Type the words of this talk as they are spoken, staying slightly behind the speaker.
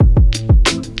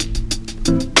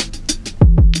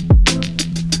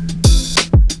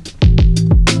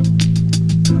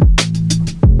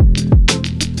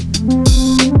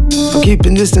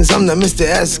distance, I'm the Mr.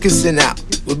 Ass kissing out.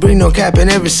 We bring no cappin,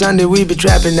 every Sunday we be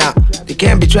trapping out. They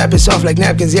can't be trapping soft like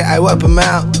napkins, yeah, I wipe them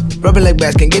out. Rubbing like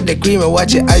Baskin, get the cream and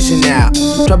watch it icing out.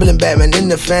 Troubling Batman in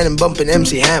the fan and bumping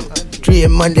MC Hammer. Treating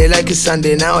Monday like it's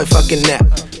Sunday, now I fucking nap.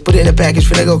 Put it in a package,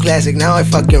 finna go classic, now I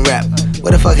fucking rap.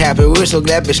 What the fuck happened? We were so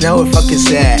glad, bitch, now we're fucking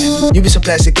sad. You be so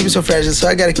plastic, you be so fragile, so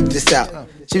I gotta keep this out.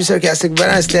 She be sarcastic, but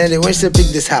I understand it when she pick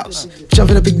this house. Bitch, I'm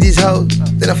finna pick these hoes,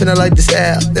 then I'm finna light this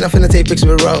L. Then I'm finna take pics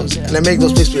with Rose, and I make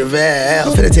those pics prevail.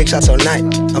 I'm finna take shots all night,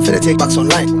 I'm finna take box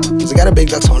online. Cause I got a big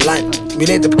ducks online,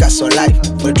 emulate the Picasso life.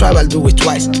 For the tribe I'll do it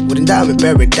twice, with a diamond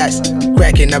paradise.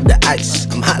 Cracking up the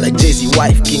ice, I'm hot like Jay-Z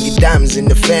wife. King of diamonds in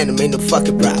the phantom, ain't no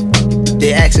fucking problem.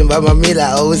 They asking about my meal,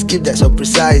 I always keep that so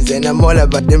precise. And I'm all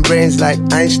about them brains like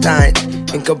Einstein.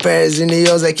 In comparison to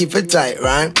yours, I keep it tight,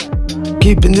 right?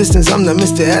 Keeping distance, I'm the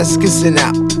Mr. Ass kissing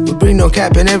out. We bring no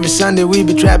cappin, every Sunday we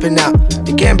be trapping out.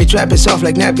 They can't be trapping soft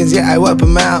like napkins, yeah, I wipe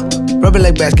them out. Rubbing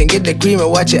like Baskin, get the cream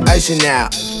and watch it icing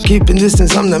out. Keeping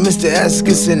distance, I'm the Mr. Ass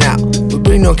kissing out. We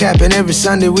bring no cappin, every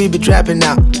Sunday we be trapping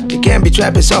out. They can't be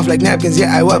trapping soft like napkins,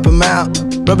 yeah, I wipe them out.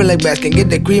 Rubbing like Baskin, get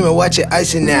the cream and watch it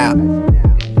icing out.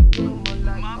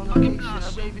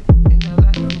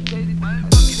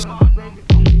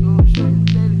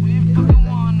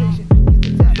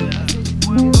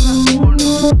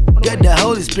 Got the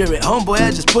Holy Spirit, homeboy,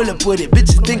 I just pull up with it.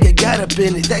 Bitches think I got up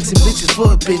in it, taxing bitches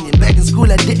for opinion. Back in school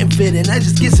I didn't fit in, I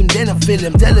just get some then I feel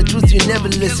them. Tell the truth, you never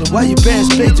listen. Why your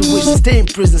parents pay tuition, stay in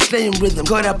prison, stay in rhythm.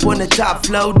 Caught up on the top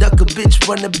flow, duck a bitch,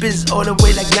 run the biz all the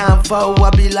way like 9-4. I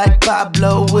be like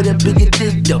Pablo with a bigger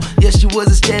dick though. Yeah, she was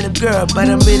a stand-up girl, but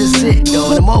I made her sit though.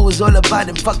 And I'm always all about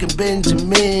them fucking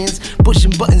Benjamins,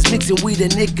 pushing buttons, mixing weed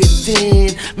and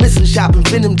nicotine, missile shopping,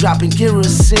 venom dropping,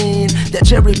 kerosene. That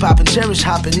cherry poppin', cherish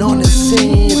hoppin' on the scene.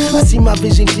 I see my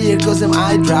vision clear cause them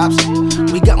eye drops.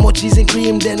 We got more cheese and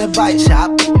cream than a bite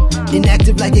shop.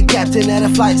 Inactive like a captain at a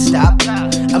flight stop.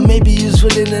 I may be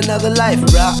useful in another life,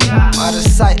 bro. Out of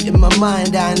sight in my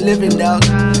mind, I ain't living, dog.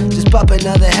 Just pop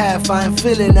another half, I ain't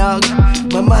feeling, dog.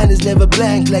 My mind is never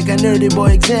blank like a nerdy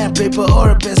boy exam paper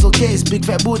or a pencil case. Big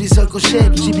fat booty, circle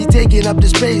shape, she be taking up the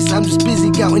space. I'm just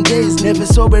busy counting days, never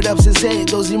sobered up since 8.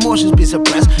 Those emotions be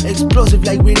suppressed, explosive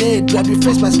like grenade. Grab your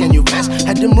face mask and your vest.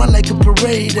 Had them run like a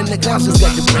parade and the clowns just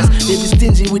got depressed. They be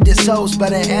stingy with their souls by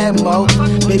the ammo.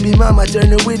 Baby mama turn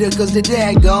the with her cause the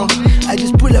dad gone. I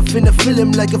just pull up in the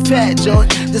film like a fat joint.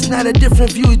 That's not a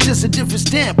different view, it's just a different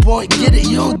standpoint. Get it,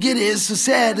 you don't get it, it's so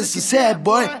sad,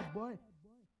 boy.